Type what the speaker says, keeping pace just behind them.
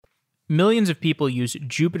Millions of people use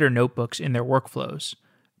Jupyter Notebooks in their workflows.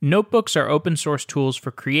 Notebooks are open source tools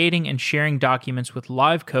for creating and sharing documents with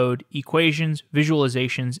live code, equations,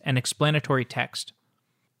 visualizations, and explanatory text.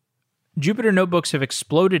 Jupyter Notebooks have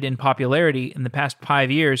exploded in popularity in the past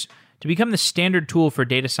 5 years to become the standard tool for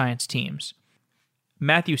data science teams.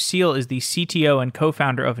 Matthew Seal is the CTO and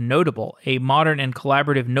co-founder of Noteable, a modern and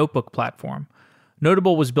collaborative notebook platform.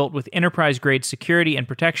 Noteable was built with enterprise-grade security and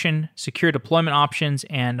protection, secure deployment options,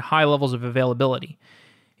 and high levels of availability.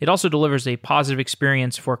 It also delivers a positive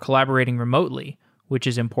experience for collaborating remotely, which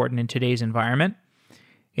is important in today's environment.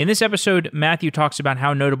 In this episode, Matthew talks about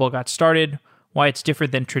how Noteable got started, why it's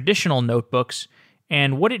different than traditional notebooks,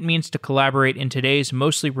 and what it means to collaborate in today's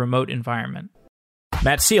mostly remote environment.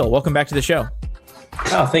 Matt Seal, welcome back to the show.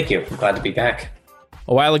 Oh, thank you. I'm glad to be back.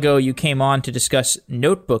 A while ago, you came on to discuss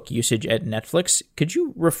notebook usage at Netflix. Could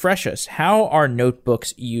you refresh us? How are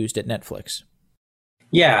notebooks used at Netflix?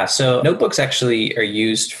 Yeah, so notebooks actually are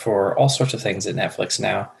used for all sorts of things at Netflix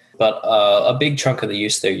now. But a big chunk of the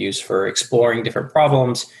use, they're used for exploring different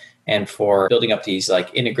problems and for building up these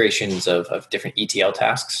like integrations of different ETL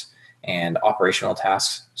tasks and operational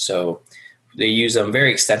tasks. So they use them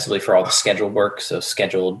very extensively for all the scheduled work. So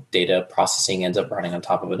scheduled data processing ends up running on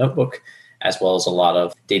top of a notebook, as well as a lot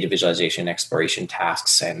of data visualization, exploration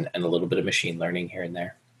tasks, and a little bit of machine learning here and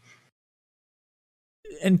there.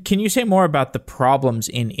 And can you say more about the problems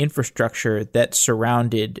in infrastructure that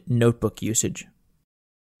surrounded notebook usage?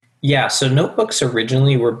 Yeah, so notebooks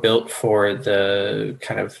originally were built for the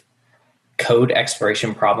kind of code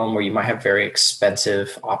exploration problem where you might have very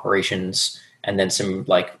expensive operations and then some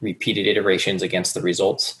like repeated iterations against the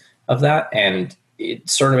results of that. And it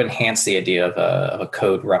sort of enhanced the idea of a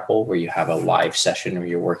code REPL where you have a live session where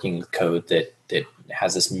you're working with code that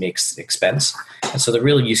has this mixed expense. And so the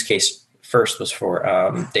real use case first was for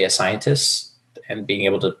data scientists and being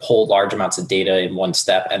able to pull large amounts of data in one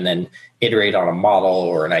step and then iterate on a model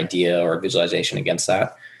or an idea or a visualization against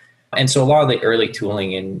that. And so a lot of the early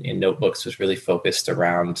tooling in notebooks was really focused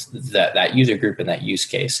around that user group and that use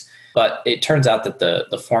case. But it turns out that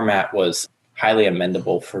the format was highly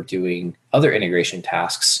amendable for doing other integration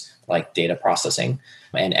tasks like data processing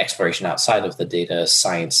and exploration outside of the data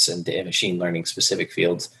science and data machine learning specific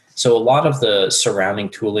fields. So a lot of the surrounding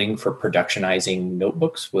tooling for productionizing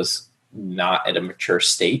notebooks was not at a mature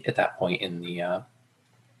state at that point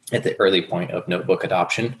at the early point of notebook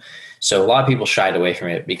adoption. So a lot of people shied away from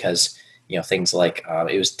it because things like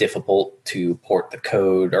it was difficult to port the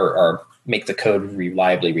code or make the code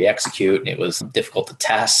reliably re-execute. It was difficult to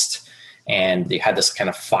test. And they had this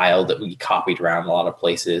kind of file that we copied around a lot of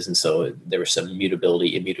places. And so there were some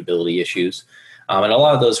immutability issues. And a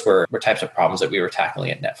lot of those were types of problems that we were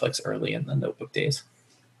tackling at Netflix early in the notebook days.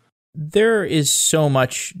 There is so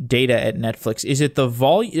much data at Netflix. Is the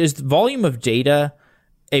volume of data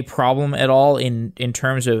a problem at all in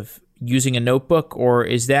terms of using a notebook, or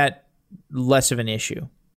is that less of an issue?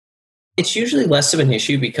 It's usually less of an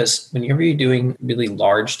issue because whenever you're doing really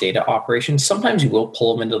large data operations, sometimes you will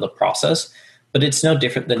pull them into the process, but it's no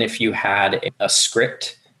different than if you had a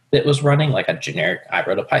script that was running, like a generic, I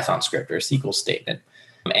wrote a Python script or a SQL statement,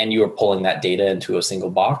 and you were pulling that data into a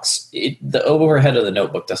single box. The overhead of the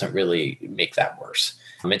notebook doesn't really make that worse.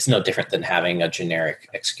 It's no different than having a generic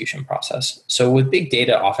execution process. So with big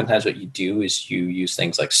data, oftentimes what you do is you use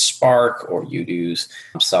things like Spark, or you use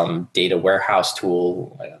some data warehouse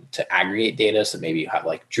tool to aggregate data. So maybe you have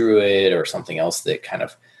like Druid or something else that kind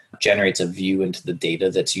of generates a view into the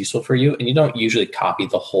data that's useful for you. And you don't usually copy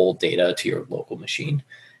the whole data to your local machine.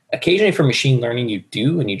 Occasionally for machine learning, you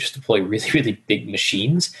do, and you just deploy really, really big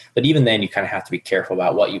machines. But even then, you kind of have to be careful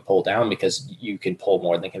about what you pull down because you can pull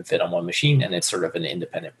more than can fit on one machine, and it's sort of an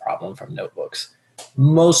independent problem from notebooks.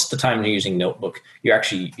 Most of the time when you're using Notebook, you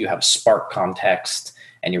have Spark context,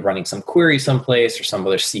 and you're running some query someplace or some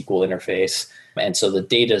other SQL interface. And so the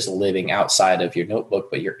data is living outside of your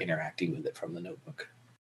notebook, but you're interacting with it from the notebook.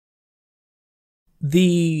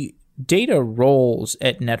 The data roles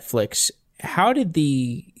at Netflix, how did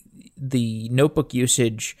the notebook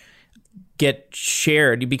usage get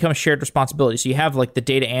shared? You become a shared responsibility. So you have like the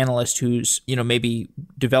data analyst who's, maybe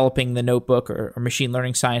developing the notebook or machine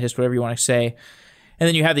learning scientist, whatever you want to say. And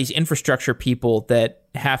then you have these infrastructure people that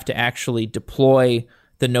have to actually deploy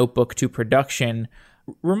the notebook to production.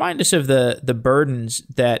 Remind us of the burdens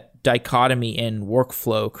that dichotomy in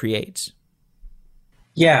workflow creates.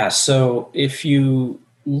 Yeah. So if you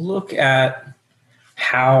look at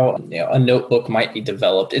how a notebook might be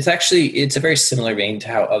developed, it's a very similar vein to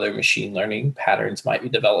how other machine learning patterns might be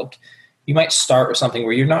developed. you might start with something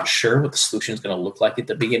where you're not sure what the solution is going to look like at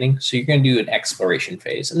the beginning. So you're going to do an exploration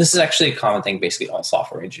phase. And this is actually a common thing basically all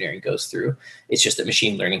software engineering goes through. It's just that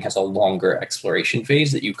machine learning has a longer exploration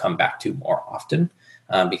phase that you come back to more often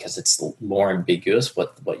because it's more ambiguous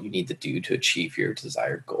what you need to do to achieve your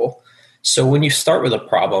desired goal. So when you start with a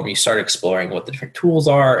problem, you start exploring what the different tools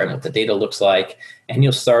are and what the data looks like. And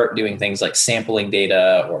you'll start doing things like sampling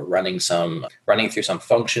data or running through some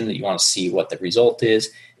function that you want to see what the result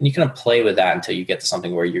is. And you kind of play with that until you get to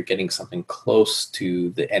something where you're getting something close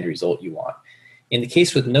to the end result you want. In the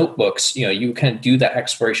case with notebooks, you kind of do that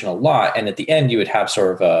exploration a lot. And at the end, you would have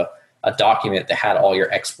sort of a document that had all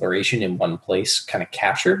your exploration in one place kind of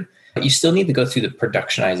captured. But you still need to go through the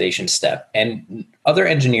productionization step. And other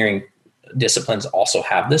engineering disciplines also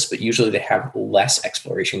have this, but usually they have less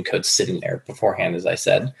exploration code sitting there beforehand, as I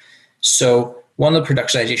said. So one of the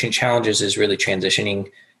productionization challenges is really transitioning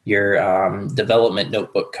your development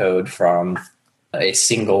notebook code from a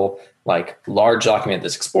single large document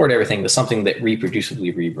that's explored everything to something that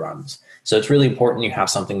reproducibly reruns. So it's really important you have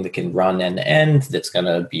something that can run end to end that's going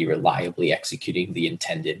to be reliably executing the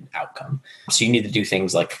intended outcome. So you need to do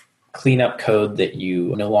things like clean up code that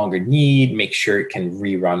you no longer need, make sure it can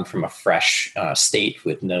rerun from a fresh state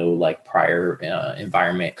with no prior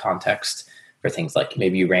environment context for things like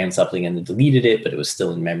maybe you ran something and then deleted it, but it was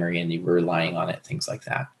still in memory and you were relying on it, things like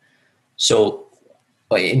that. So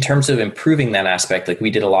in terms of improving that aspect, we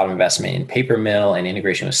did a lot of investment in paper mill and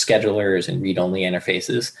integration with schedulers and read-only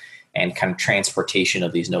interfaces and kind of transportation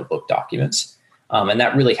of these notebook documents. And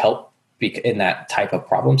that really helped in that type of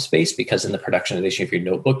problem space, because in the productionization of your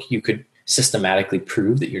notebook, you could systematically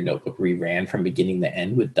prove that your notebook reran from beginning to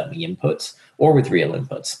end with dummy inputs or with real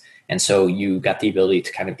inputs. And so you got the ability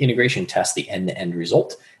to kind of integration test the end-to-end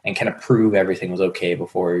result and kind of prove everything was okay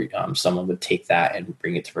before someone would take that and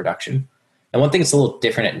bring it to production. And one thing that's a little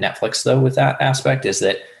different at Netflix, though, with that aspect is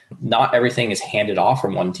that not everything is handed off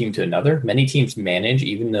from one team to another. Many teams manage,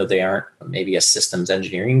 even though they aren't maybe a systems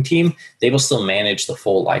engineering team, they will still manage the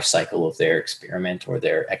full life cycle of their experiment or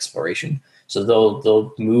their exploration. So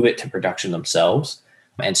they'll move it to production themselves.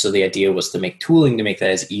 And so the idea was to make tooling to make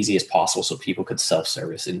that as easy as possible so people could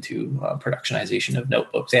self-service into productionization of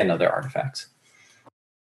notebooks and other artifacts.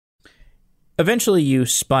 Eventually, you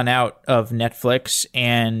spun out of Netflix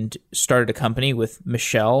and started a company with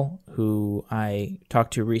Michelle, who I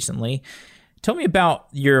talked to recently. Tell me about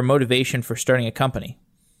your motivation for starting a company.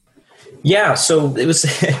 Yeah, so it was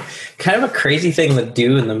kind of a crazy thing to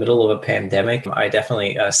do in the middle of a pandemic. I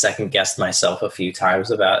definitely second-guessed myself a few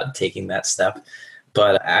times about taking that step.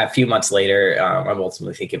 But a few months later, I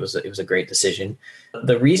ultimately think it was a great decision.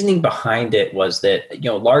 The reasoning behind it was that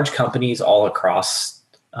large companies all across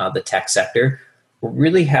the tech sector were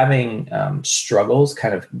really having struggles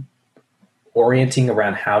kind of orienting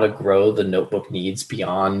around how to grow the notebook needs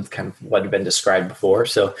beyond kind of what had been described before.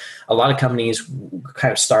 So a lot of companies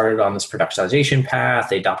kind of started on this productionization path.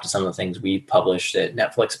 They adopted some of the things we published at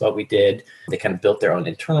Netflix, what we did. They kind of built their own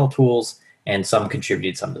internal tools, and some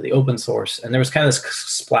contributed some to the open source. And there was kind of this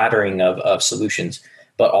splattering of solutions.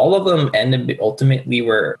 But all of them ultimately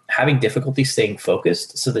were having difficulty staying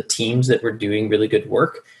focused. So the teams that were doing really good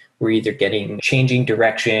work were either changing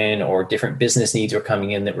direction, or different business needs were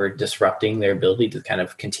coming in that were disrupting their ability to kind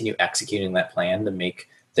of continue executing that plan to make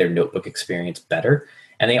their notebook experience better.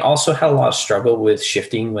 And they also had a lot of struggle with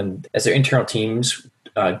shifting as their internal teams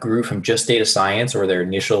grew from just data science or their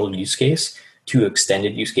initial use case to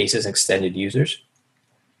extended use cases, extended users.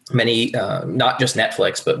 Many, not just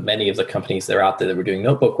Netflix, but many of the companies that are out there that were doing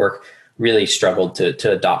notebook work really struggled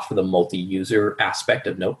to adopt for the multi-user aspect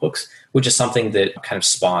of notebooks, which is something that kind of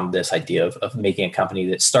spawned this idea of making a company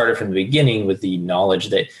that started from the beginning with the knowledge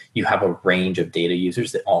that you have a range of data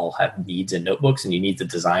users that all have needs in notebooks, and you need to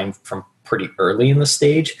design from pretty early in the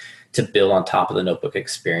stage to build on top of the notebook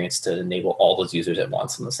experience to enable all those users at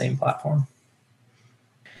once on the same platform.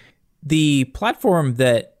 The platform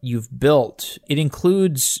that you've built, it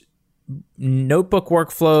includes notebook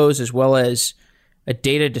workflows as well as a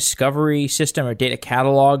data discovery system or data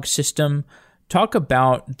catalog system. Talk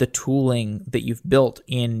about the tooling that you've built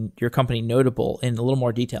in your company Noteable in a little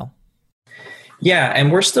more detail. Yeah,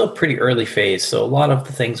 and we're still pretty early phase. So a lot of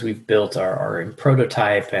the things we've built are in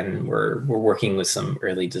prototype, and we're working with some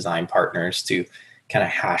early design partners to kind of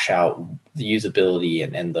hash out the usability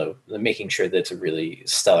and the making sure that it's a really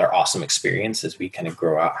stellar, awesome experience as we kind of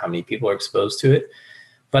grow out how many people are exposed to it.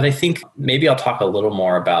 But I think maybe I'll talk a little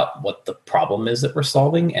more about what the problem is that we're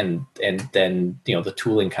solving, and then the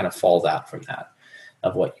tooling kind of falls out from that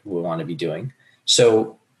of what you want to be doing.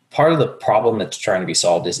 So part of the problem that's trying to be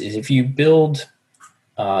solved is if you build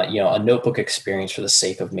a notebook experience for the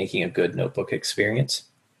sake of making a good notebook experience.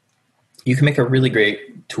 You can make a really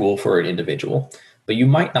great tool for an individual, but you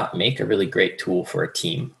might not make a really great tool for a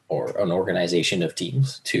team or an organization of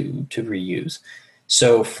teams to reuse.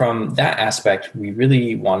 So from that aspect, we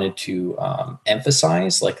really wanted to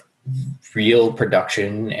emphasize like real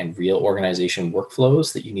production and real organization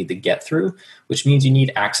workflows that you need to get through, which means you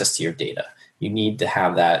need access to your data. You need to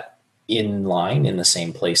have that in line in the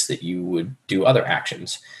same place that you would do other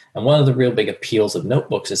actions. And one of the real big appeals of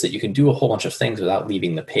notebooks is that you can do a whole bunch of things without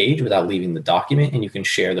leaving the page, without leaving the document, and you can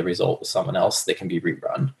share the result with someone else that can be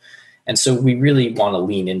rerun. And so we really want to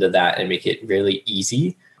lean into that and make it really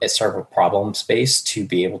easy as sort of a problem space to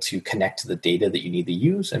be able to connect to the data that you need to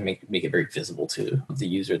use and make it very visible to the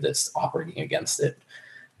user that's operating against it.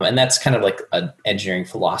 And that's kind of like an engineering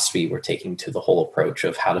philosophy we're taking to the whole approach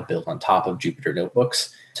of how to build on top of Jupyter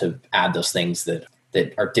Notebooks to add those things that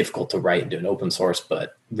are difficult to write into an open source,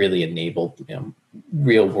 but really enable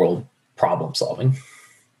real world problem solving.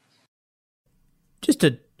 Just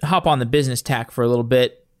to hop on the business tack for a little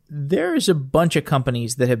bit, there's a bunch of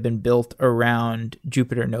companies that have been built around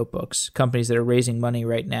Jupyter Notebooks, companies that are raising money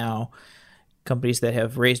right now, companies that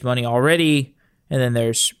have raised money already, and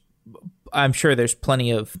then I'm sure there's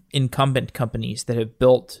plenty of incumbent companies that have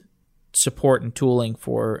built support and tooling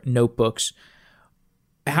for notebooks.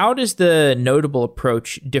 How does the Noteable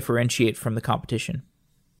approach differentiate from the competition?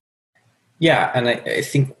 Yeah, and I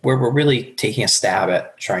think where we're really taking a stab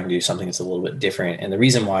at trying to do something that's a little bit different, and the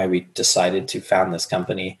reason why we decided to found this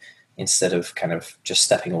company instead of kind of just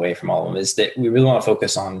stepping away from all of them is that we really want to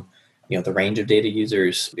focus on the range of data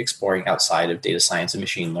users, exploring outside of data science and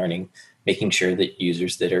machine learning, making sure that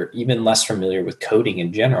users that are even less familiar with coding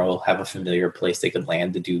in general have a familiar place they could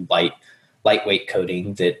land to do lightweight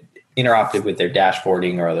coding that interoperated with their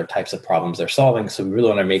dashboarding or other types of problems they're solving. So we really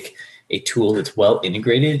want to make a tool that's well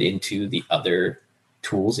integrated into the other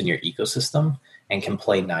tools in your ecosystem and can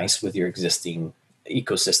play nice with your existing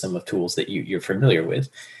ecosystem of tools that you're familiar with,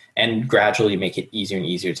 and gradually make it easier and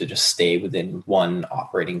easier to just stay within one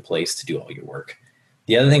operating place to do all your work.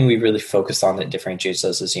 The other thing we really focused on that differentiates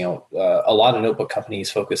us is, a lot of notebook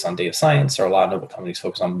companies focus on data science, or a lot of notebook companies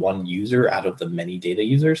focus on one user out of the many data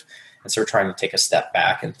users. And so we're trying to take a step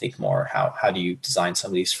back and think more, how do you design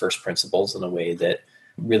some of these first principles in a way that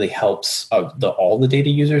really helps all the data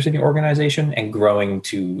users in your organization, and growing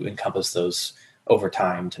to encompass those over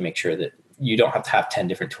time to make sure that you don't have to have 10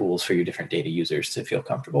 different tools for your different data users to feel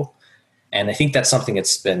comfortable. And I think that's something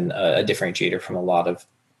that's been a differentiator from a lot of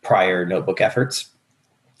prior notebook efforts,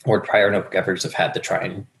 or prior notebook efforts have had to try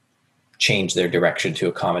and change their direction to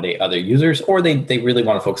accommodate other users, or they really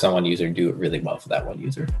want to focus on one user and do it really well for that one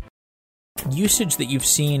user. Usage that you've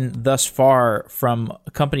seen thus far from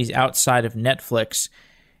companies outside of Netflix,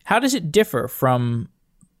 how does it differ from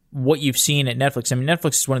what you've seen at Netflix? I mean,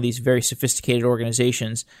 Netflix is one of these very sophisticated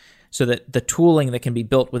organizations, so that the tooling that can be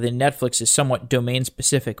built within Netflix is somewhat domain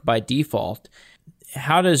specific by default.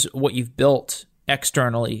 How does what you've built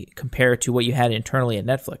externally compare to what you had internally at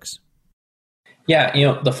Netflix?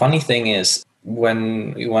 Yeah, the funny thing is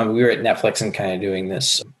when we were at Netflix and kind of doing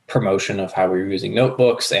this promotion of how we were using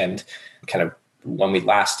notebooks, and kind of when we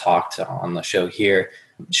last talked on the show here,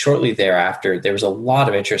 shortly thereafter, there was a lot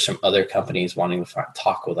of interest from other companies wanting to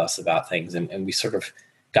talk with us about things. And we sort of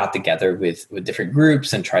got together with different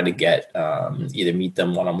groups and tried to get either meet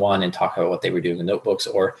them one-on-one and talk about what they were doing in notebooks,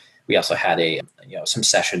 or we also had some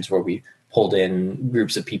sessions where we pulled in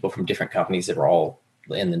groups of people from different companies that were all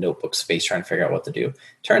in the notebook space trying to figure out what to do.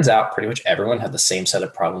 Turns out pretty much everyone had the same set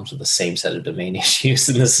of problems with the same set of domain issues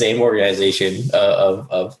in the same organization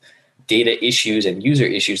of data issues and user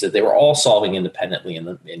issues that they were all solving independently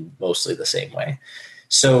in mostly the same way.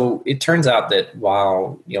 So it turns out that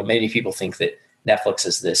while many people think that Netflix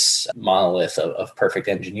is this monolith of perfect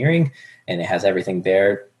engineering and it has everything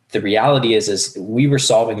there, the reality is we were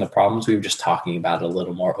solving the problems. We were just talking about it a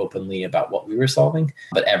little more openly about what we were solving,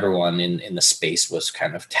 but everyone in the space was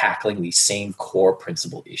kind of tackling these same core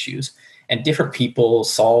principle issues, and different people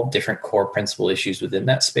solve different core principle issues within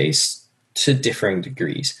that space to differing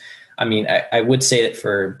degrees. I mean, I would say that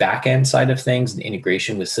for back-end side of things and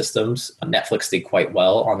integration with systems, Netflix did quite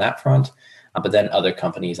well on that front. But then other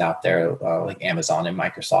companies out there like Amazon and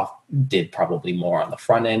Microsoft did probably more on the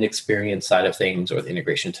front-end experience side of things, or the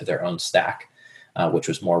integration to their own stack, which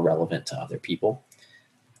was more relevant to other people.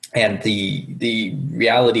 And the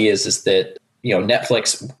reality is that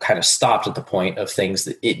Netflix kind of stopped at the point of things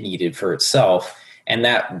that it needed for itself. And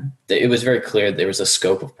that it was very clear there was a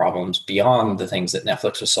scope of problems beyond the things that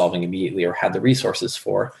Netflix was solving immediately or had the resources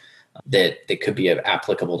for that could be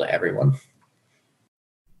applicable to everyone.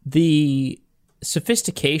 The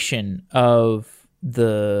sophistication of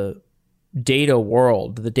the data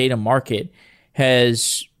world, the data market,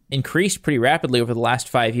 has increased pretty rapidly over the last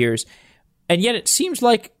 5 years. And yet it seems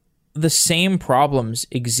like the same problems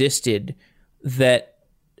existed that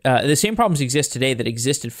the same problems exist today that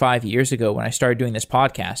existed 5 years ago when I started doing this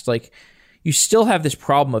podcast. Like, you still have this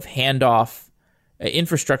problem of handoff,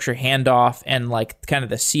 infrastructure handoff, and like kind of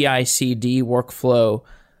the CI/CD workflow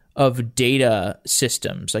of data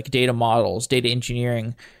systems, like data models, data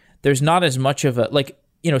engineering. There's not as much of a, like,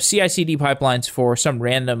 CI/CD pipelines for some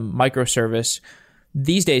random microservice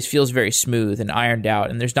these days feels very smooth and ironed out,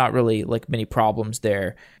 and there's not really like many problems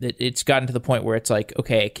there. It's gotten to the point where it's like,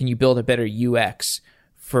 okay, can you build a better UX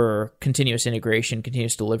for continuous integration,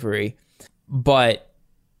 continuous delivery? But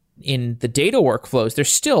in the data workflows,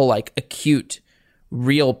 there's still like acute,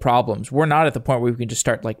 real problems. We're not at the point where we can just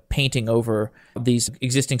start like painting over these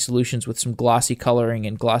existing solutions with some glossy coloring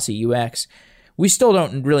and glossy UX. We still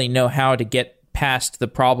don't really know how to get past the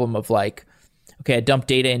problem of like, okay, I dump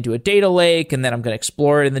data into a data lake, and then I'm going to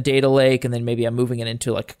explore it in the data lake, and then maybe I'm moving it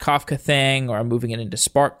into like a Kafka thing, or I'm moving it into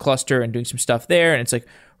Spark cluster and doing some stuff there, and it's like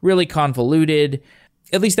really convoluted.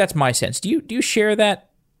 At least that's my sense. Do you share that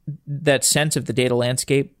sense of the data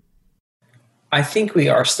landscape? I think we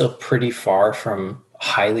are still pretty far from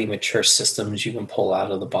highly mature systems you can pull out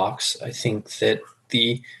of the box. I think that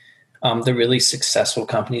the really successful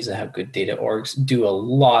companies that have good data orgs do a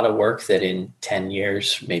lot of work that in 10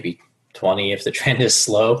 years, maybe 20, if the trend is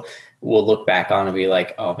slow, we'll look back on and be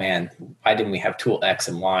like, oh man, why didn't we have tool X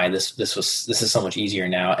and Y? This is so much easier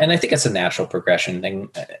now. And I think it's a natural progression thing.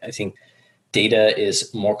 I think data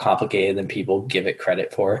is more complicated than people give it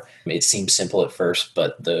credit for. It seems simple at first,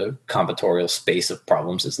 but the combinatorial space of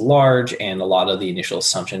problems is large, and a lot of the initial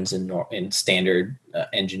assumptions in standard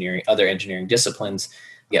engineering, other engineering disciplines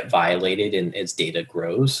get violated and as data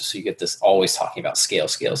grows. So you get this always talking about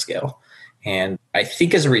scale. And I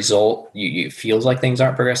think as a result, it feels like things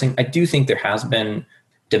aren't progressing. I do think there has been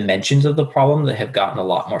dimensions of the problem that have gotten a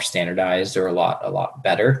lot more standardized or a lot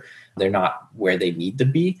better. They're not where they need to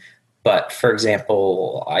be. But for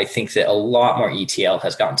example, I think that a lot more ETL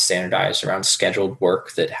has gotten standardized around scheduled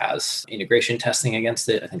work that has integration testing against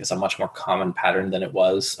it. I think it's a much more common pattern than it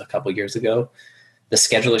was a couple of years ago. The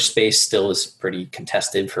scheduler space still is pretty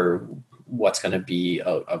contested for what's going to be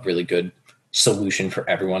a really good solution for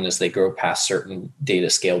everyone as they grow past certain data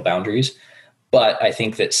scale boundaries. But I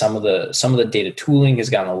think that some of the data tooling has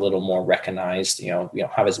gotten a little more recognized. We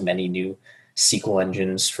don't have as many new SQL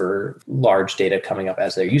engines for large data coming up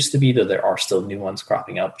as there used to be, though there are still new ones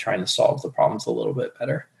cropping up trying to solve the problems a little bit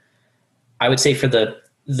better. I would say for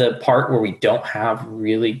the part where we don't have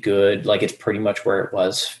really good, like it's pretty much where it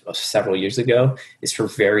was several years ago, is for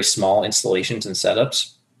very small installations and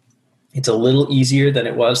setups. It's a little easier than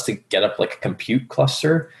it was to get up like a compute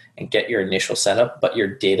cluster and get your initial setup, but your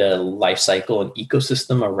data lifecycle and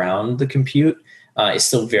ecosystem around the compute is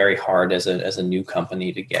still very hard as a new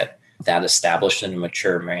company to get that established in a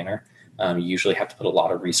mature manner. You usually have to put a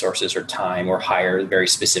lot of resources or time or hire very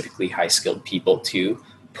specifically high-skilled people to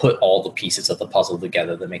put all the pieces of the puzzle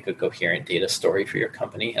together to make a coherent data story for your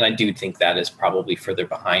company. And I do think that is probably further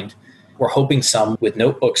behind. We're hoping some with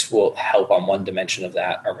notebooks will help on one dimension of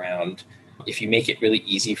that around if you make it really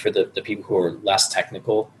easy for the people who are less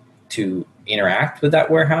technical to interact with that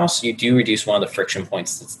warehouse, you do reduce one of the friction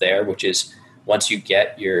points that's there, which is once you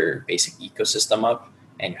get your basic ecosystem up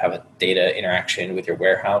and you have a data interaction with your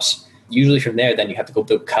warehouse, usually from there, then you have to go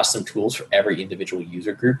build custom tools for every individual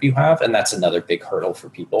user group you have. And that's another big hurdle for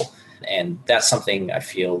people. And that's something I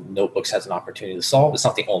feel Notebooks has an opportunity to solve. It's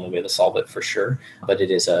not the only way to solve it for sure, but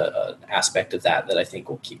it is an aspect of that I think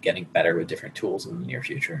will keep getting better with different tools in the near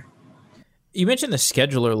future. You mentioned the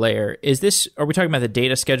scheduler layer. Are we talking about the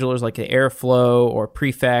data schedulers like the Airflow or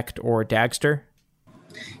Prefect or Dagster?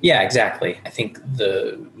 Yeah, exactly. I think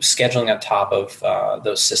the scheduling on top of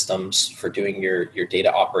those systems for doing your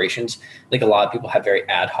data operations, I think a lot of people have very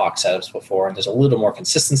ad hoc setups before, and there's a little more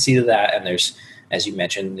consistency to that. And there's, as you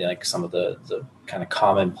mentioned, like some of the kind of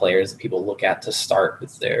common players that people look at to start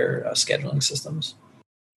with their scheduling systems.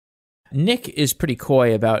 Nick is pretty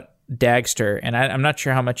coy about Dagster, and I'm not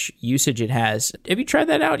sure how much usage it has. Have you tried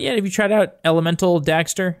that out yet? Have you tried out Elemental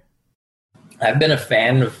Dagster? I've been a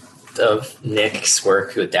fan of Nick's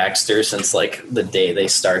work with Dagster since like the day they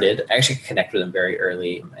started. I actually connected with him very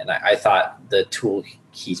early, and I thought the tool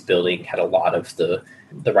he's building had a lot of the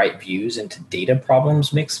right views into data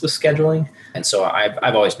problems mixed with scheduling. And so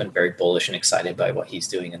I've always been very bullish and excited by what he's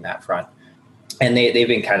doing in that front. And they've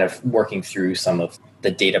been kind of working through some of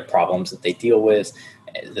the data problems that they deal with,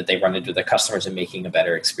 that they run into their customers, and making a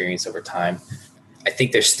better experience over time. I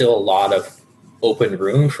think there's still a lot of open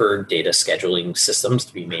room for data scheduling systems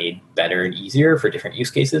to be made better and easier for different use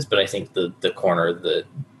cases. But I think the corner the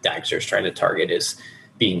Dagster is trying to target is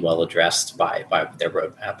being well addressed by their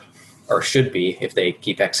roadmap, or should be if they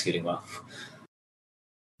keep executing well.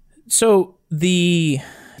 So you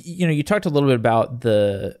talked a little bit about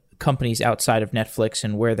the companies outside of Netflix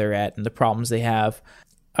and where they're at and the problems they have.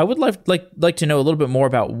 I would like to know a little bit more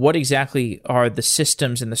about what exactly are the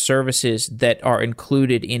systems and the services that are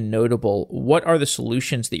included in Noteable. What are the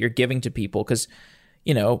solutions that you're giving to people? Because,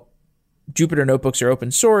 Jupyter notebooks are open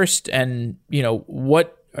sourced, and,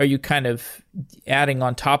 what are you kind of adding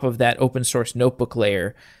on top of that open source notebook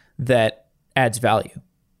layer that adds value?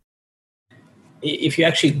 If you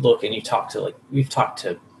actually look and we've talked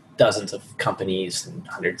to dozens of companies and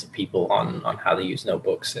hundreds of people on how they use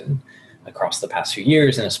notebooks and across the past few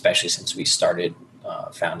years, and especially since we started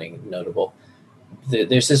founding Noteable,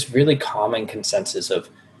 there's this really common consensus of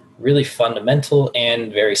really fundamental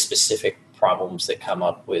and very specific problems that come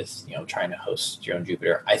up with trying to host your own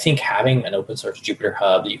Jupyter. I think having an open source Jupyter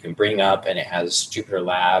hub that you can bring up and it has Jupyter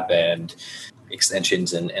Lab and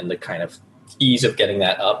extensions and the kind of ease of getting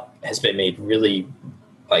that up has been made really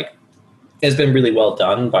well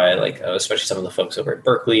done by especially some of the folks over at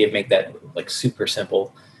Berkeley have made that super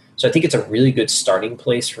simple. So I think it's a really good starting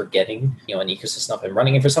place for getting an ecosystem up and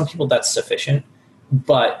running. And for some people, that's sufficient.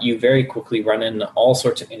 But you very quickly run into all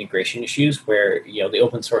sorts of integration issues where the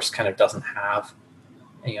open source kind of doesn't have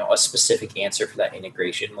a specific answer for that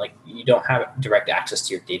integration. Like you don't have direct access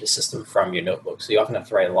to your data system from your notebook. So you often have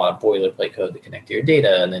to write a lot of boilerplate code to connect to your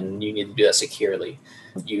data, and then you need to do that securely.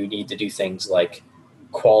 You need to do things like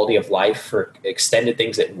quality of life for extended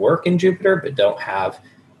things that work in Jupyter but don't have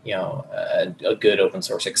a good open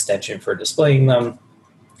source extension for displaying them,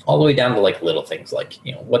 all the way down to little things like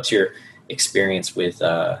what's your experience with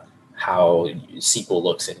how SQL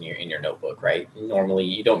looks in your notebook, right? Normally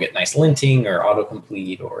you don't get nice linting or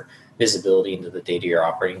autocomplete or visibility into the data you're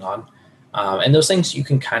operating on. And those things you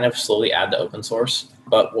can kind of slowly add to open source.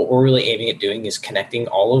 But what we're really aiming at doing is connecting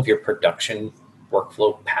all of your production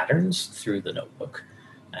workflow patterns through the notebook.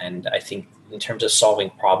 And I think in terms of solving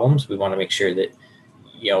problems, we want to make sure that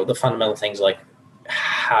the fundamental things like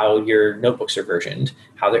how your notebooks are versioned,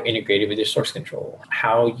 how they're integrated with your source control,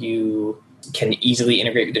 how you can easily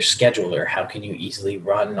integrate with your scheduler, how can you easily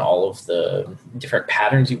run all of the different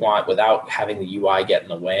patterns you want without having the UI get in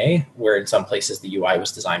the way, where in some places the UI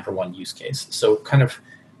was designed for one use case. So kind of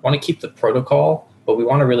want to keep the protocol, but we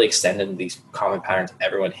want to really extend into these common patterns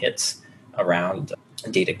everyone hits around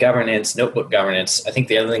data governance, notebook governance. I think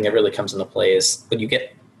the other thing that really comes into play is when you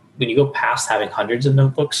go past having hundreds of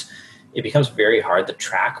notebooks, it becomes very hard to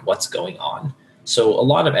track what's going on. So a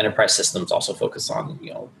lot of enterprise systems also focus on,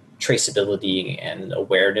 traceability and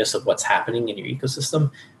awareness of what's happening in your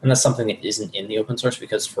ecosystem. And that's something that isn't in the open source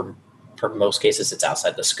because for most cases, it's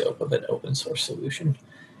outside the scope of an open source solution.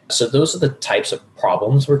 So those are the types of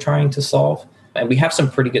problems we're trying to solve. And we have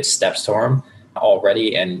some pretty good steps to them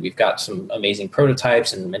already. And we've got some amazing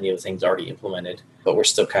prototypes and many of the things already implemented, but we're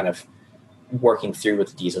still kind of working through what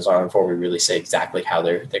the details are before we really say exactly how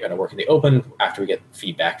they're going to work in the open after we get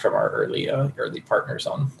feedback from our early partners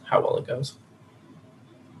on how well it goes.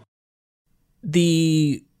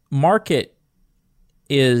 The market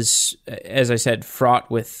is, as I said,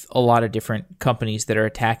 fraught with a lot of different companies that are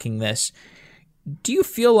attacking this. Do you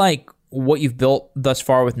feel like what you've built thus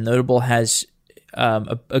far with Noteable has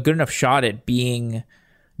a good enough shot at being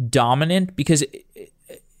dominant? Because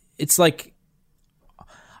it's like,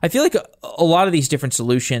 I feel like a lot of these different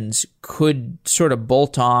solutions could sort of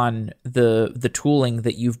bolt on the tooling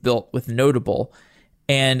that you've built with Noteable.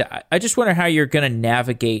 And I just wonder how you're going to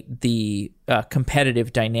navigate the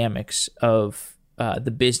competitive dynamics of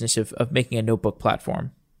the business of making a notebook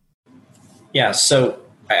platform. Yeah, so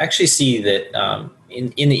I actually see that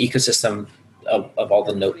in the ecosystem of all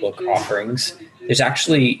the notebook offerings, there's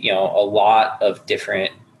actually a lot of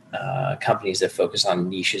different companies that focus on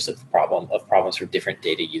niches of problems for different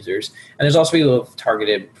data users. And there's also people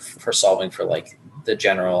targeted for solving for the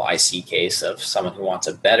general IC case of someone who wants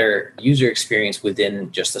a better user experience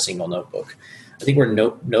within just a single notebook. I think where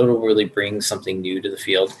Noteable really brings something new to the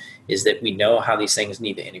field is that we know how these things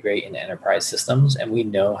need to integrate into enterprise systems, and we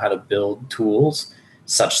know how to build tools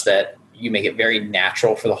such that you make it very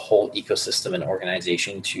natural for the whole ecosystem and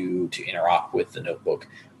organization to interop with the notebook,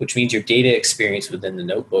 which means your data experience within the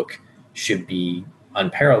notebook should be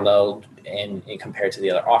unparalleled and compared to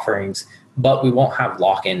the other offerings, but we won't have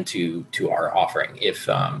lock-in to our offering. If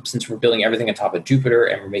since we're building everything on top of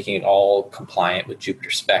Jupyter and we're making it all compliant with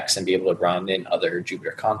Jupyter specs and be able to run in other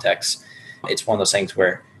Jupyter contexts, it's one of those things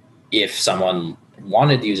where if someone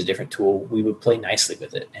wanted to use a different tool, we would play nicely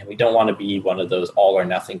with it. And we don't want to be one of those all or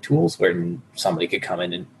nothing tools where somebody could come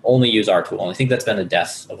in and only use our tool. And I think that's been the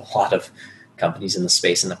death of a lot of companies in the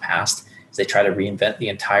space in the past, is they try to reinvent the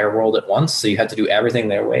entire world at once. So you have to do everything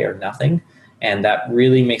their way or nothing. And that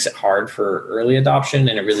really makes it hard for early adoption,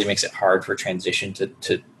 and it really makes it hard for transition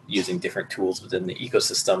to using different tools within the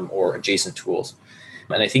ecosystem or adjacent tools.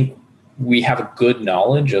 And I think we have a good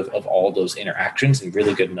knowledge of all those interactions and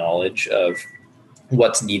really good knowledge of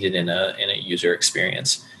what's needed in a user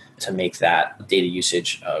experience to make that data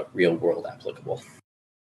usage real world applicable.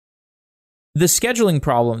 The scheduling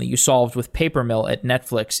problem that you solved with Papermill at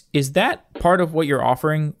Netflix, is that part of what you're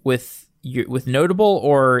offering with Noteable,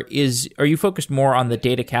 or are you focused more on the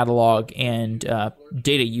data catalog and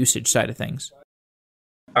data usage side of things?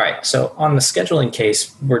 All right. So on the scheduling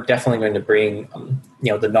case, we're definitely going to bring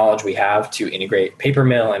the knowledge we have to integrate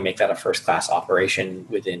Papermill and make that a first-class operation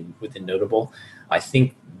within Noteable. I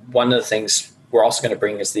think one of the things we're also going to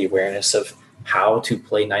bring is the awareness of how to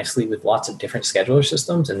play nicely with lots of different scheduler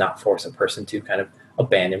systems and not force a person to kind of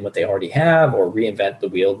abandon what they already have or reinvent the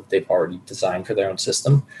wheel that they've already designed for their own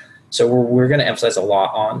system. So we're going to emphasize a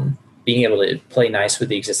lot on being able to play nice with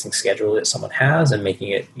the existing schedule that someone has and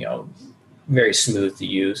making it, very smooth to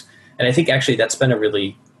use. And I think actually that's been a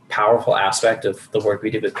really powerful aspect of the work we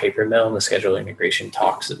did with Papermill and the scheduler integration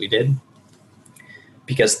talks that we did.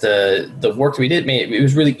 Because the work we did it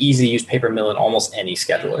was really easy to use Papermill in almost any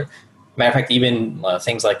scheduler. Matter of fact, even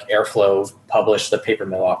things like Airflow published the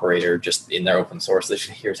Papermill operator just in their open source.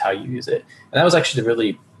 Here's how you use it. And that was actually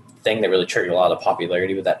the thing that really triggered a lot of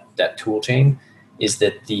popularity with that tool chain, is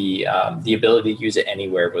that the ability to use it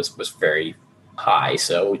anywhere was very high.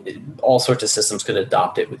 So all sorts of systems could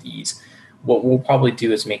adopt it with ease. What we'll probably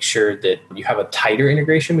do is make sure that you have a tighter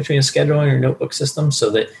integration between a scheduler and your notebook system so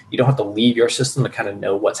that you don't have to leave your system to kind of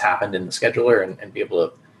know what's happened in the scheduler and be able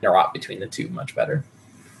to interop between the two much better.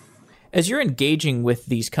 As you're engaging with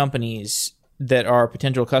these companies that are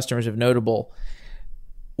potential customers of Noteable,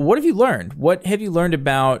 what have you learned? What have you learned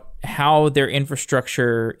about how their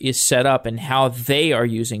infrastructure is set up and how they are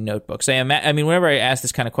using notebooks? I mean, whenever I ask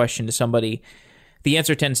this kind of question to somebody, the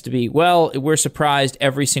answer tends to be, well, we're surprised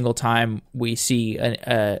every single time we see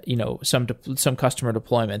some customer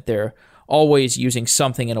deployment. They're always using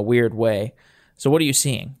something in a weird way. So what are you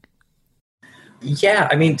seeing? Yeah,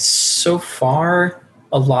 I mean, so far,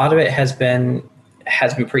 a lot of it has been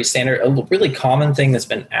pretty standard. A really common thing that's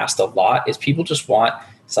been asked a lot is people just want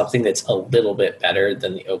something that's a little bit better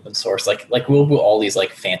than the open source. Like we'll do all these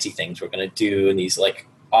like fancy things we're going to do and these like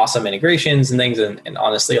awesome integrations and things. And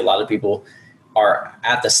honestly, a lot of people are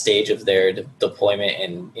at the stage of their deployment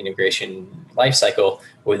and integration lifecycle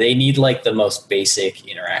where they need like the most basic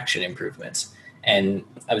interaction improvements. And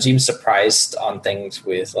I was even surprised on things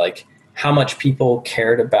with like how much people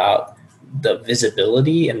cared about the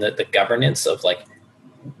visibility and the governance of like,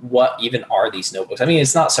 what even are these notebooks? I mean,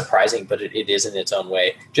 it's not surprising, but it is in its own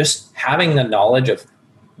way. Just having the knowledge of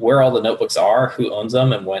where all the notebooks are, who owns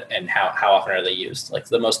them, and what and how often are they used. Like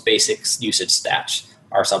the most basic usage stats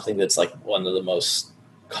are something that's like one of the most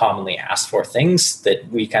commonly asked for things that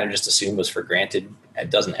we kind of just assume was for granted.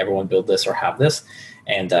 Doesn't everyone build this or have this?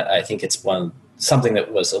 And I think it's something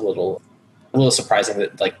that was a little surprising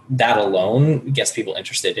that like that alone gets people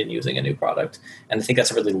interested in using a new product. And I think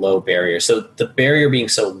that's a really low barrier. So the barrier being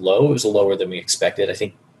so low was lower than we expected. I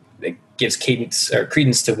think it gives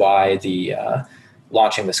credence to why the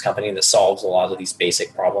launching this company that solves a lot of these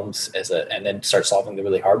basic problems and then start solving the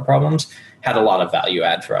really hard problems had a lot of value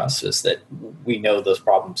add for us, is that we know those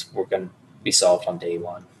problems were going to be solved on day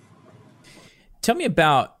one. Tell me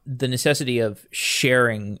about the necessity of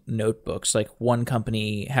sharing notebooks, like one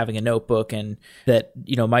company having a notebook and that,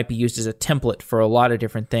 might be used as a template for a lot of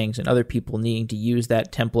different things and other people needing to use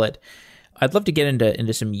that template. I'd love to get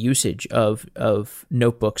into some usage of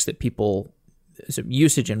notebooks some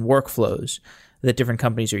usage and workflows that different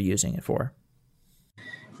companies are using it for.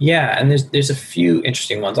 Yeah, and there's a few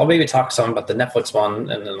interesting ones. I'll maybe talk some about the Netflix one,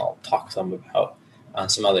 and then I'll talk some about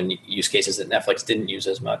some other use cases that Netflix didn't use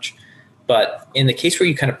as much. But in the case where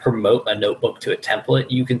you kind of promote a notebook to a template,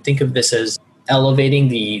 you can think of this as elevating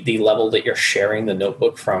the level that you're sharing the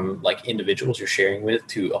notebook from like individuals you're sharing with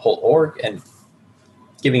to a whole org and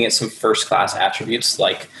giving it some first-class attributes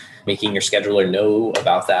like making your scheduler know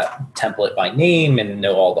about that template by name and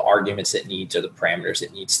know all the arguments it needs or the parameters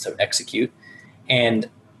it needs to execute. And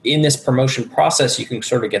in this promotion process, you can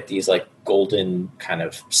sort of get these like golden kind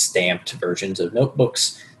of stamped versions of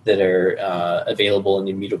notebooks that are available in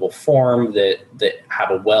immutable form that have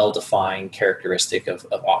a well-defined characteristic of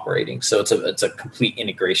operating. So it's a complete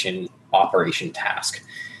integration operation task.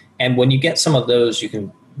 And when you get some of those, you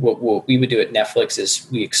can, what we would do at Netflix is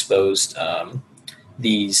we exposed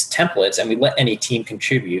these templates and we let any team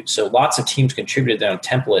contribute. So lots of teams contributed their own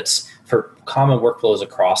templates for common workflows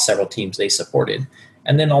across several teams they supported.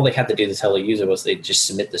 And then all they had to do to tell a user was they just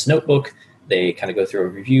submit this notebook. They kind of go through a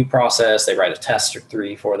review process. They write a test or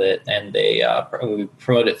 3 for it, and we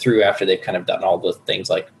promote it through after they've kind of done all the things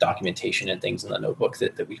like documentation and things in the notebook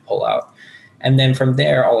that we pull out. And then from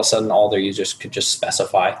there, all of a sudden, all their users could just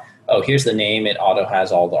specify, oh, here's the name. It auto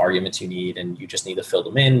has all the arguments you need, and you just need to fill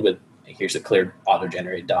them in with, here's a clear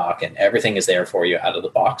auto-generated doc, and everything is there for you out of the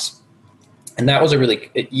box. And that was a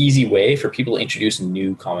really easy way for people to introduce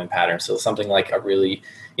new common patterns. So something like a really,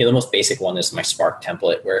 the most basic one is my Spark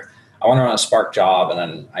template, where I want to run a Spark job, and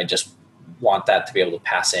then I just want that to be able to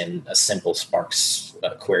pass in a simple Spark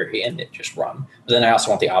query and it just run. But then I also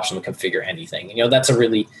want the option to configure anything. That's a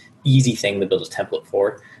really easy thing to build a template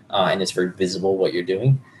for, and it's very visible what you're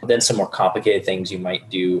doing. Then some more complicated things you might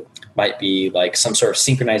do might be like some sort of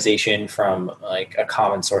synchronization from like a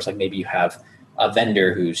common source. Like maybe you have a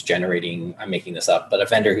vendor who's generating, I'm making this up, but a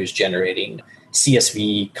vendor who's generating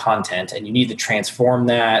CSV content, and you need to transform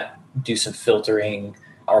that, do some filtering,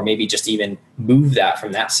 or maybe just even move that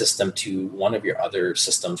from that system to one of your other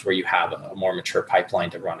systems where you have a more mature pipeline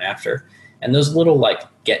to run after. And those little like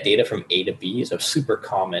get data from A to B is a super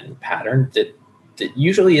common pattern that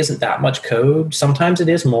usually isn't that much code. Sometimes it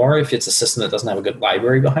is more if it's a system that doesn't have a good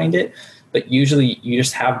library behind it. But usually you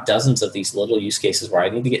just have dozens of these little use cases where I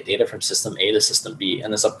need to get data from system A to system B.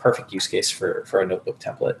 And there's a perfect use case for a notebook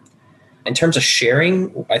template. In terms of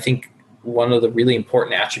sharing, I think one of the really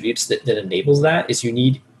important attributes that enables that is you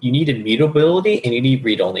need immutability and you need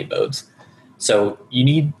read-only modes. So you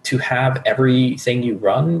need to have everything you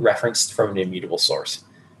run referenced from an immutable source.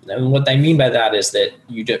 And what I mean by that is that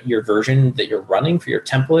your version that you're running for your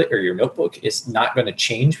template or your notebook is not going to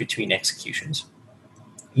change between executions.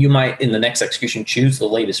 You might, in the next execution, choose the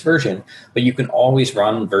latest version, but you can always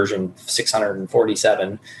run version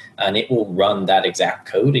 647, and it will run that exact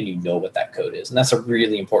code, and you know what that code is. And that's a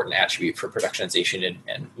really important attribute for productionization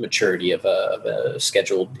and maturity of a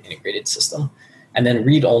scheduled integrated system. And then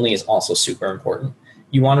read-only is also super important.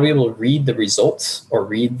 You want to be able to read the results or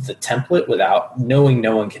read the template without knowing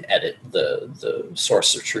no one can edit the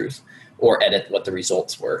source of truth or edit what the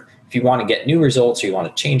results were. If you want to get new results or you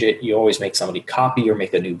want to change it, you always make somebody copy or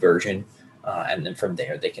make a new version. And then from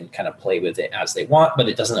there, they can kind of play with it as they want, but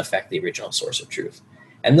it doesn't affect the original source of truth.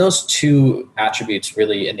 And those two attributes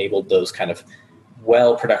really enabled those kind of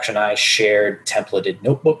well-productionized, shared, templated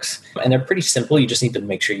notebooks. And they're pretty simple. You just need to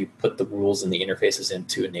make sure you put the rules and the interfaces in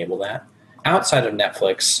to enable that. Outside of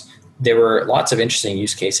Netflix, there were lots of interesting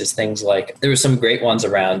use cases. Things like there were some great ones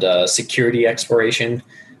around security exploration.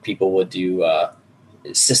 People would do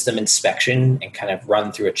system inspection and kind of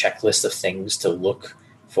run through a checklist of things to look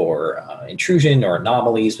for intrusion or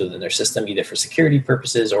anomalies within their system, either for security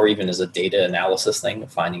purposes or even as a data analysis thing,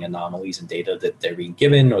 finding anomalies in data that they're being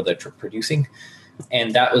given or that they're producing.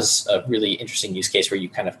 And that was a really interesting use case where you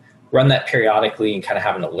kind of run that periodically and kind of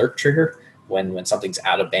have an alert trigger when something's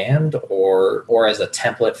out of band or as a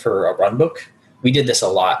template for a runbook. We did this a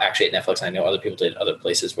lot actually at Netflix, and I know other people did other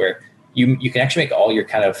places where you can actually make all your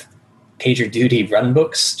kind of PagerDuty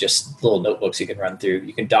runbooks, just little notebooks you can run through.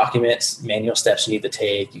 You can document manual steps you need to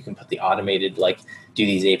take. You can put the automated, like, do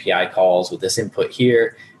these API calls with this input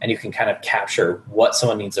here, and you can kind of capture what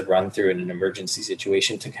someone needs to run through in an emergency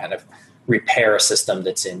situation to kind of repair a system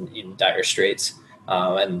that's in dire straits.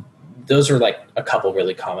 And those are like a couple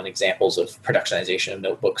really common examples of productionization of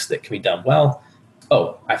notebooks that can be done well.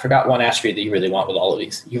 Oh, I forgot one attribute that you really want with all of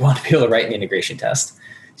these. You want to be able to write an integration test.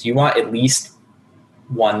 So you want at least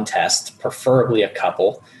one test, preferably a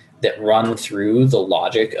couple, that run through the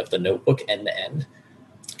logic of the notebook end to end.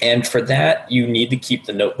 And for that, you need to keep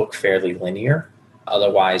the notebook fairly linear.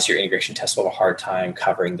 Otherwise, your integration test will have a hard time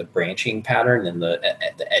covering the branching pattern and the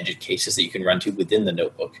edge cases that you can run to within the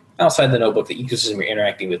notebook. Outside the notebook, the ecosystem you're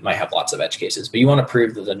interacting with might have lots of edge cases, but you want to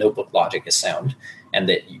prove that the notebook logic is sound and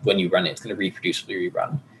that when you run it, it's going to reproducibly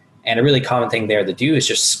rerun. And a really common thing there to do is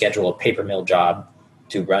just schedule a paper mill job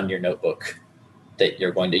to run your notebook that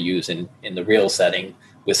you're going to use in the real setting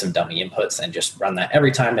with some dummy inputs, and just run that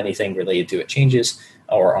every time anything related to it changes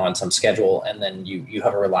or on some schedule, and then you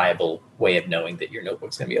have a reliable way of knowing that your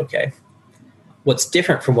notebook's going to be okay. What's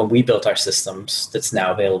different from when we built our systems that's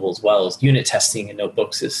now available as well is unit testing in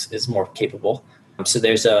notebooks is more capable. So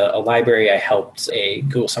there's a library I helped a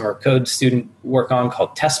Google Summer of Code student work on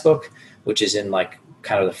called Testbook, which is in like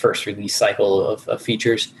kind of the first release cycle of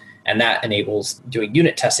features. And that enables doing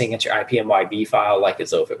unit testing against your IPMYB file like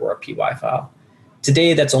as though if it were a PY file.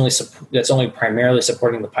 Today, that's only primarily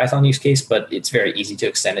supporting the Python use case, but it's very easy to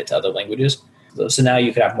extend it to other languages. So now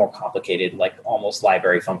you could have more complicated, like almost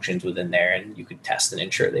library functions within there, and you could test and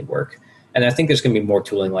ensure they work. And I think there's going to be more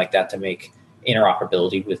tooling like that to make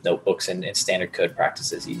interoperability with notebooks and standard code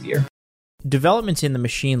practices easier. Developments in the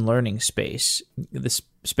machine learning space. This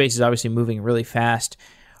space is obviously moving really fast.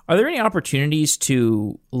 Are there any opportunities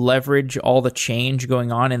to leverage all the change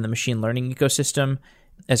going on in the machine learning ecosystem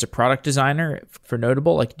as a product designer for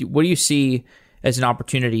Noteable? Like, what do you see as an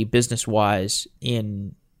opportunity business-wise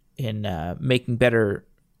in making better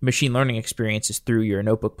machine learning experiences through your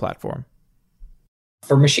notebook platform?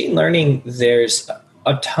 For machine learning, there's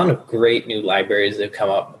a ton of great new libraries that have come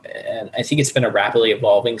up, and I think it's been a rapidly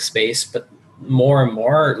evolving space, but more and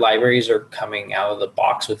more libraries are coming out of the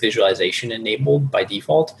box with visualization enabled by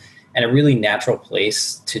default. And a really natural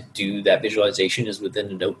place to do that visualization is within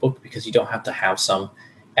a notebook, because you don't have to have some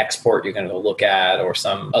export you're going to look at or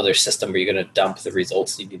some other system where you're going to dump the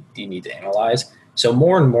results you need to analyze. So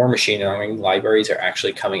more and more machine learning libraries are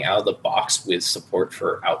actually coming out of the box with support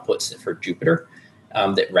for outputs for Jupyter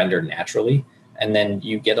that render naturally. And then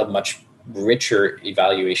you get a much richer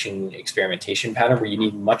evaluation experimentation pattern where you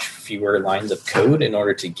need much fewer lines of code in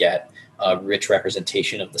order to get a rich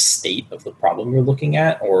representation of the state of the problem you're looking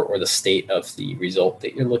at, or the state of the result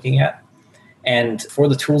that you're looking at. And for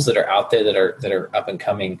the tools that are out there that are up and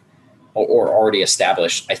coming or already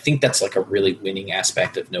established, I think that's like a really winning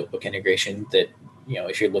aspect of notebook integration, that,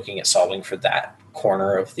 if you're looking at solving for that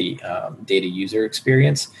corner of the data user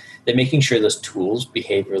experience, that making sure those tools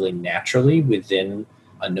behave really naturally within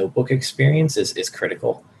a notebook experience is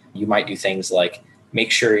critical. You might do things like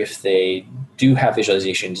make sure if they do have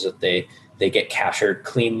visualizations that they get captured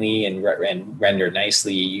cleanly and render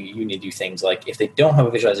nicely. You need to do things like, if they don't have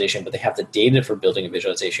a visualization, but they have the data for building a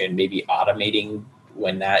visualization, maybe automating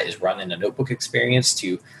when that is run in a notebook experience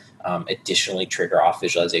to additionally trigger off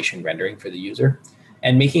visualization rendering for the user,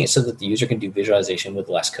 and making it so that the user can do visualization with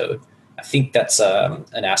less code. I think that's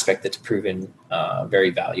an aspect that's proven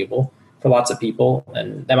very valuable for lots of people.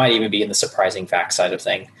 And that might even be in the surprising fact side of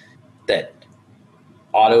thing, that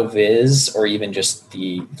auto viz, or even just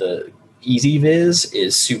the easy viz,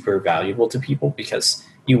 is super valuable to people, because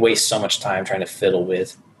you waste so much time trying to fiddle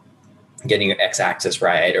with getting your x-axis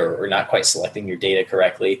right, or not quite selecting your data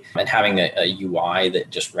correctly, and having a UI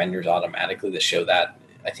that just renders automatically to show that,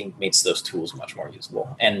 I think, makes those tools much more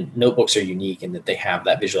usable. And notebooks are unique in that they have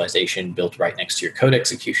that visualization built right next to your code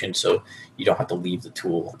execution, so you don't have to leave the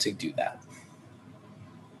tool to do that.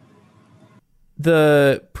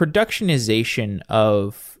 The productionization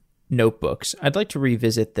of notebooks, I'd like to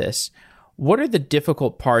revisit this. What are the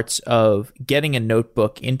difficult parts of getting a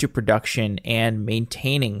notebook into production and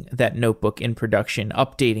maintaining that notebook in production,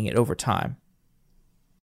 updating it over time?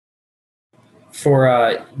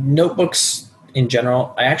 For notebooks in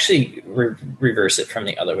general, I actually reverse it from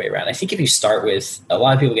the other way around. I think if you start with, a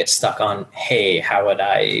lot of people get stuck on, hey, how would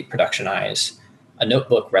I productionize a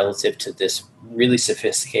notebook relative to this really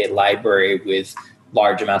sophisticated library with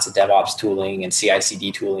large amounts of DevOps tooling and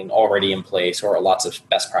CI/CD tooling already in place, or lots of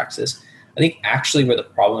best practices. I think actually where the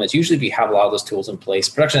problem is, usually if you have a lot of those tools in place,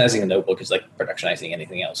 productionizing a notebook is like productionizing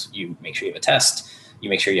anything else. You make sure you have a test, you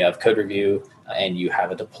make sure you have code review, and you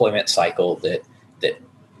have a deployment cycle that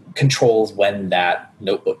controls when that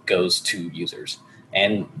notebook goes to users.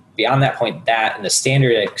 And beyond that point, that in the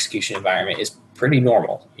standard execution environment is pretty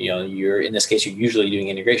normal. You're, in this case, you're usually doing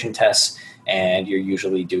integration tests, and you're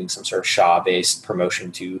usually doing some sort of SHA-based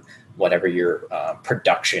promotion to whatever your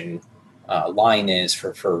production line is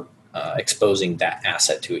for exposing that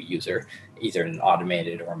asset to a user, either in an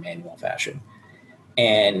automated or manual fashion.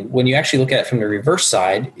 And when you actually look at it from the reverse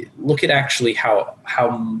side, look at actually how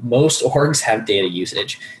most orgs have data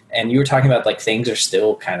usage. And you were talking about, like, things are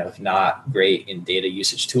still kind of not great in data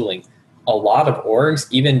usage tooling. A lot of orgs,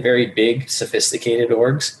 even very big, sophisticated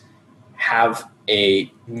orgs, have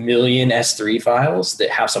a million S3 files that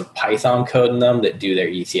have some Python code in them that do their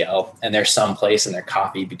ETL, and they're someplace and they're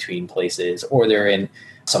copied between places, or they're in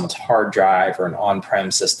someone's hard drive or an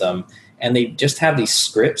on-prem system, and they just have these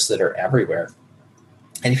scripts that are everywhere.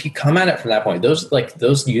 And if you come at it from that point,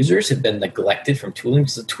 those users have been neglected from tooling,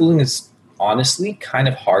 because the tooling is honestly kind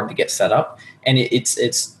of hard to get set up, and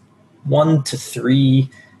it's 1 to 3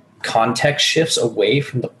 context shifts away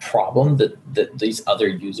from the problem that these other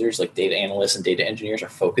users, like data analysts and data engineers, are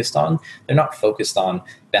focused on. They're not focused on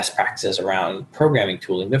best practices around programming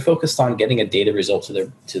tooling. They're focused on getting a data result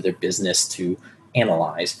to their business to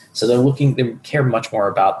analyze. So they care much more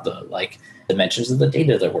about the dimensions of the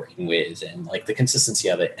data they're working with and like the consistency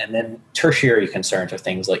of it. And then tertiary concerns are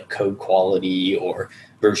things like code quality or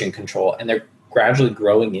version control. And they're gradually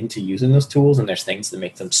growing into using those tools, and there's things that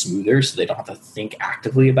make them smoother so they don't have to think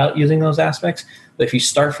actively about using those aspects. But if you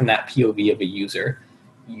start from that POV of a user,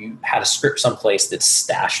 you had a script someplace that's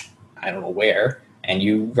stashed, I don't know where, and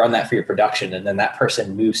you run that for your production, and then that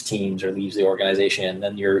person moves teams or leaves the organization, and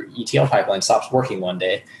then your ETL pipeline stops working one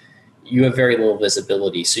day, you have very little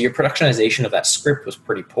visibility. So your productionization of that script was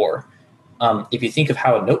pretty poor. If you think of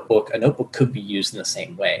how a notebook could be used in the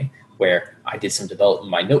same way, where I did some development in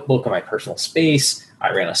my notebook in my personal space,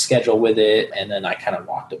 I ran a schedule with it, and then I kind of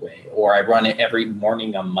walked away. Or I run it every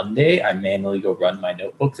morning on Monday, I manually go run my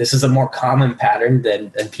notebook. This is a more common pattern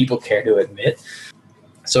than people care to admit.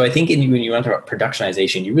 So I think when you want to talk about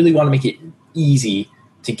productionization, you really want to make it easy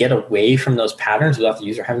to get away from those patterns without the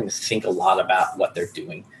user having to think a lot about what they're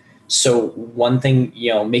doing. So one thing,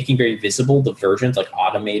 making very visible the versions, like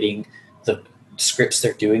automating the scripts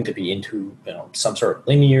they're doing to be into some sort of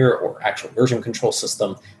linear or actual version control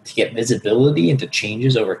system to get visibility into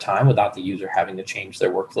changes over time without the user having to change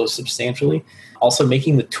their workflows substantially. Also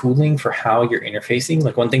making the tooling for how you're interfacing.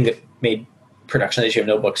 Like one thing that made productionization of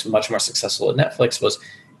notebooks much more successful at Netflix was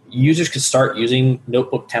users could start using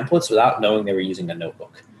notebook templates without knowing they were using a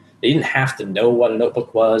notebook. They didn't have to know what a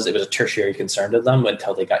notebook was. It was a tertiary concern to them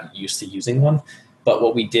until they got used to using one. But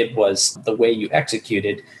what we did was the way you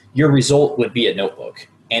executed, your result would be a notebook.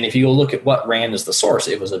 And if you look at what ran as the source,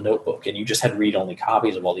 it was a notebook. And you just had read-only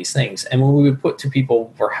copies of all these things. And when we would put to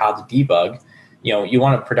people for how to debug, you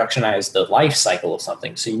want to productionize the life cycle of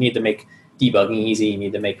something. So you need to make debugging easy. You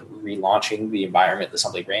need to make relaunching the environment that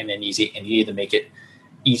something ran in easy. And you need to make it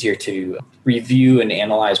easier to review and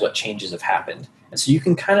analyze what changes have happened. And so you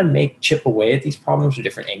can kind of chip away at these problems from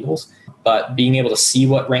different angles, but being able to see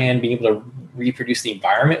what ran, being able to reproduce the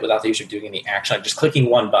environment without the user doing any action, like just clicking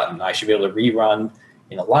one button, I should be able to rerun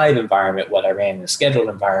in a live environment what I ran in a scheduled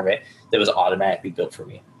environment that was automatically built for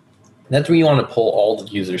me. And that's where you want to pull all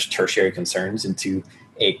the users' tertiary concerns into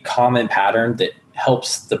a common pattern that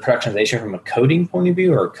helps the productionization from a coding point of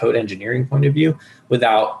view or a code engineering point of view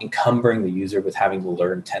without encumbering the user with having to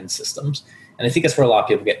learn 10 systems. And I think that's where a lot of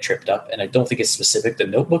people get tripped up. And I don't think it's specific to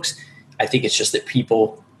notebooks. I think it's just that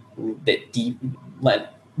people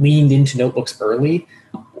that leaned into notebooks early,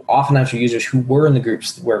 oftentimes for users who were in the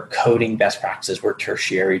groups where coding best practices were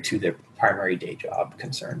tertiary to their primary day job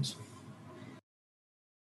concerns.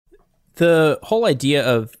 The whole idea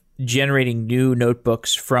of generating new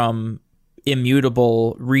notebooks from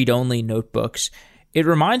immutable read-only notebooks, it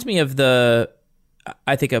reminds me of it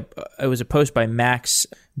was a post by Max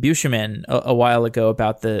Bushman a while ago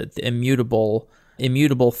about the immutable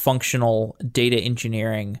functional data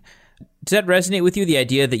engineering. Does that resonate with you, the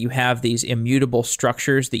idea that you have these immutable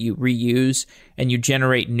structures that you reuse and you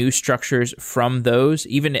generate new structures from those,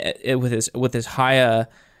 even with as high a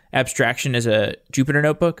abstraction as a Jupyter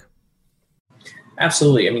notebook?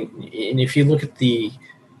 Absolutely. I mean, and if you look at the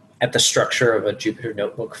structure of a Jupyter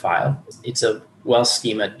notebook file, it's a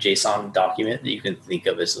well-schemed JSON document that you can think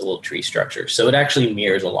of as a little tree structure. So it actually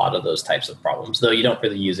mirrors a lot of those types of problems, though you don't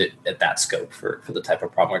really use it at that scope for the type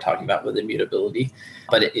of problem we're talking about with immutability,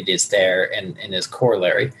 but it is there and is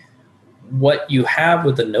corollary. What you have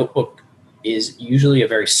with the notebook is usually a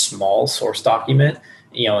very small source document.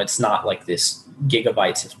 It's not like this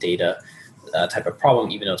gigabytes of data type of problem,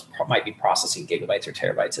 even though it might be processing gigabytes or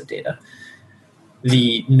terabytes of data.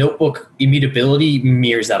 The notebook immutability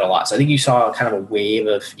mirrors that a lot. So I think you saw kind of a wave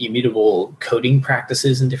of immutable coding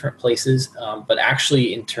practices in different places, but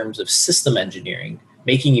actually in terms of system engineering,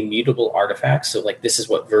 making immutable artifacts. So like this is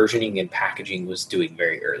what versioning and packaging was doing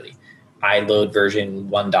very early. I load version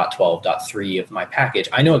 1.12.3 of my package.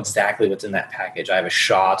 I know exactly what's in that package. I have a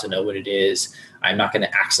SHA to know what it is. I'm not going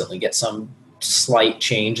to accidentally get some slight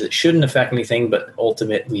change that shouldn't affect anything, but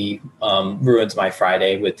ultimately ruins my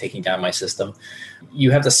Friday with taking down my system.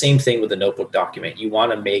 You have the same thing with the notebook document. You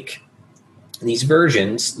want to make these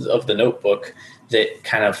versions of the notebook that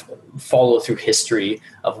kind of follow through history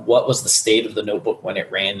of what was the state of the notebook when it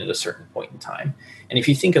ran at a certain point in time. And if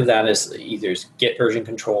you think of that as either get version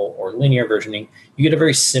control or linear versioning, you get a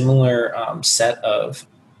very similar set of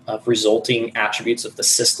resulting attributes of the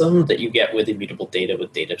system that you get with immutable data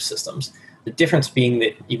with data systems. The difference being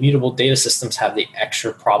that immutable data systems have the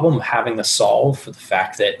extra problem of having to solve for the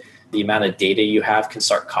fact that the amount of data you have can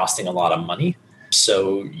start costing a lot of money.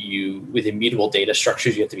 So with immutable data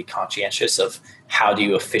structures, you have to be conscientious of how do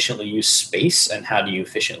you efficiently use space and how do you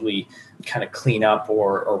efficiently kind of clean up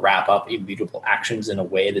or wrap up immutable actions in a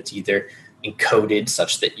way that's either encoded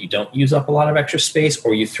such that you don't use up a lot of extra space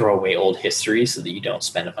or you throw away old history so that you don't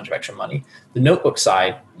spend a bunch of extra money. The notebook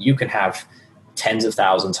side, you can have tens of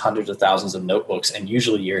thousands, hundreds of thousands of notebooks, and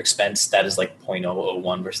usually your expense, that is like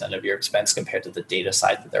 0.001% of your expense compared to the data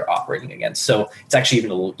side that they're operating against. So it's actually even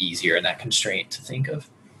a little easier in that constraint to think of.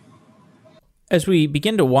 As we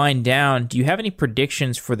begin to wind down, do you have any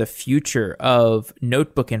predictions for the future of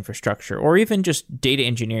notebook infrastructure or even just data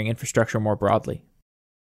engineering infrastructure more broadly?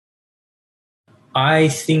 I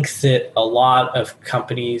think that a lot of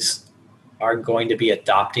companies are going to be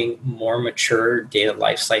adopting more mature data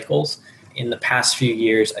life cycles. In the past few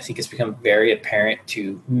years, I think it's become very apparent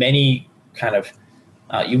to many kind of,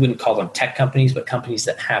 you wouldn't call them tech companies, but companies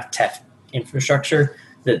that have tech infrastructure,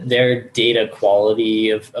 that their data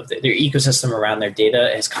quality of their ecosystem around their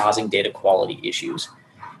data is causing data quality issues.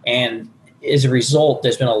 And as a result,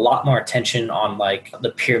 there's been a lot more attention on like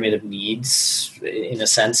the pyramid of needs in a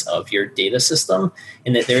sense of your data system,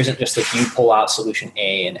 and that there isn't just like you pull out solution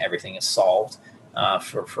A and everything is solved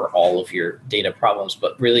for all of your data problems,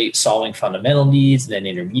 but really solving fundamental needs and then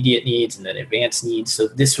intermediate needs and then advanced needs. So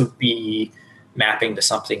this would be mapping to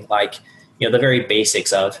something like, the very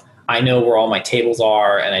basics of, I know where all my tables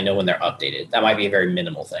are and I know when they're updated. That might be a very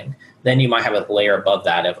minimal thing. Then you might have a layer above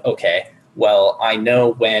that of, okay, well, I know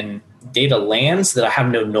when data lands that I have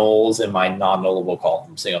no nulls in my non-nullable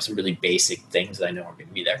columns, some really basic things that I know are going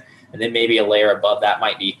to be there. And then maybe a layer above that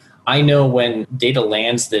might be, I know when data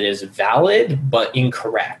lands that is valid but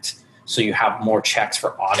incorrect. So you have more checks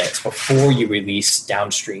for audits before you release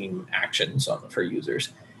downstream actions for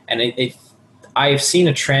users. And I've seen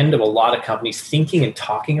a trend of a lot of companies thinking and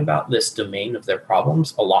talking about this domain of their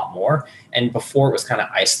problems a lot more. And before it was kind of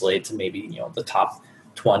isolated to maybe, the top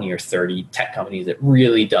 20 or 30 tech companies that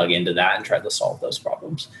really dug into that and tried to solve those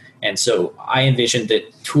problems. And so I envisioned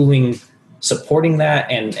that tooling supporting that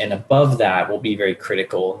and above that will be very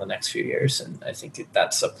critical in the next few years. And I think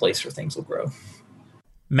that's a place where things will grow.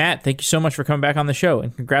 Matt, thank you so much for coming back on the show,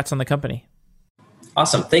 and congrats on the company.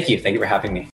 Awesome. Thank you. Thank you for having me.